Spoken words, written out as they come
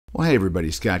Well, hey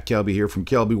everybody, Scott Kelby here from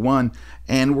KelbyOne,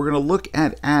 and we're going to look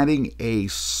at adding a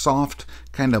soft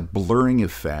kind of blurring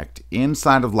effect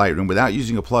inside of Lightroom without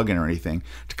using a plugin or anything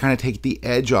to kind of take the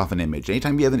edge off an image.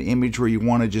 Anytime you have an image where you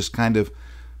want to just kind of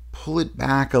pull it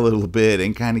back a little bit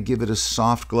and kind of give it a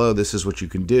soft glow, this is what you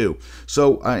can do.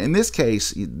 So in this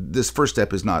case, this first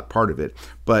step is not part of it,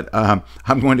 but I'm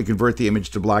going to convert the image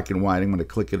to black and white. I'm going to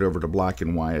click it over to black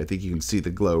and white. I think you can see the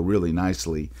glow really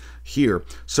nicely here.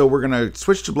 So we're going to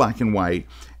switch to black and white.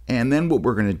 And then what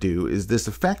we're going to do is this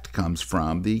effect comes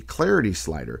from the clarity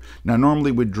slider. Now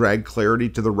normally we'd drag clarity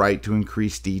to the right to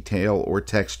increase detail or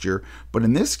texture, but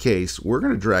in this case we're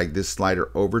going to drag this slider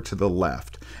over to the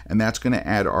left, and that's going to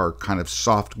add our kind of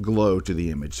soft glow to the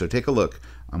image. So take a look.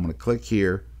 I'm going to click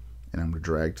here and I'm going to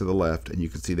drag to the left, and you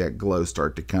can see that glow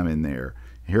start to come in there.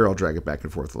 Here I'll drag it back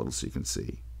and forth a little so you can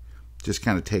see. Just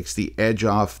kind of takes the edge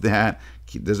off that.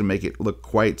 It doesn't make it look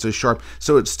quite so sharp.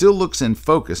 So it still looks in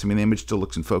focus. I mean, the image still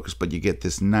looks in focus, but you get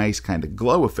this nice kind of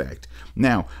glow effect.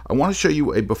 Now, I want to show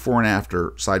you a before and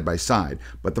after side by side,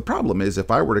 but the problem is if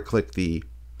I were to click the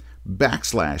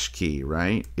backslash key,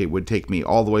 right, it would take me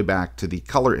all the way back to the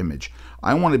color image.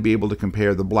 I want to be able to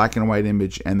compare the black and white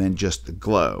image and then just the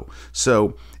glow.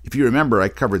 So if you remember, I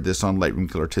covered this on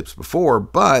Lightroom Killer Tips before,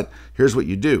 but here's what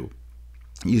you do.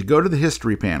 You go to the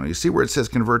history panel. You see where it says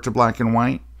convert to black and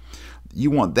white?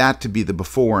 You want that to be the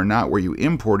before, not where you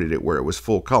imported it, where it was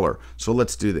full color. So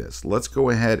let's do this. Let's go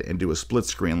ahead and do a split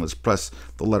screen. Let's press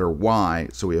the letter Y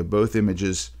so we have both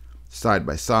images side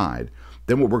by side.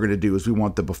 Then what we're going to do is we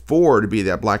want the before to be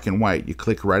that black and white. You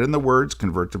click right in the words,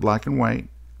 convert to black and white,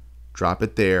 drop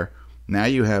it there. Now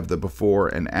you have the before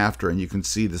and after, and you can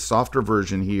see the softer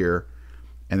version here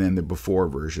and then the before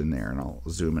version there. And I'll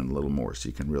zoom in a little more so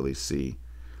you can really see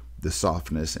the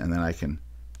softness, and then I can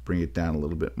bring it down a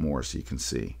little bit more so you can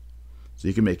see. So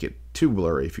you can make it too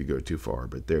blurry if you go too far,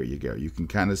 but there you go. You can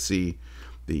kind of see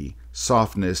the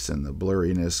softness and the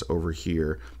blurriness over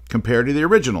here compared to the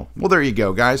original. Well, there you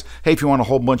go, guys. Hey, if you want a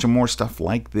whole bunch of more stuff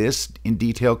like this in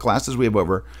detail classes, we have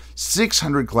over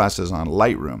 600 classes on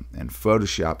Lightroom and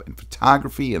Photoshop and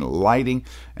photography and lighting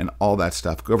and all that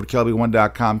stuff. Go over to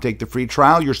KelbyOne.com, take the free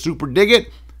trial. You're super dig it.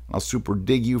 I'll super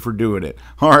dig you for doing it.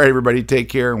 All right, everybody, take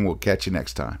care, and we'll catch you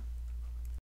next time.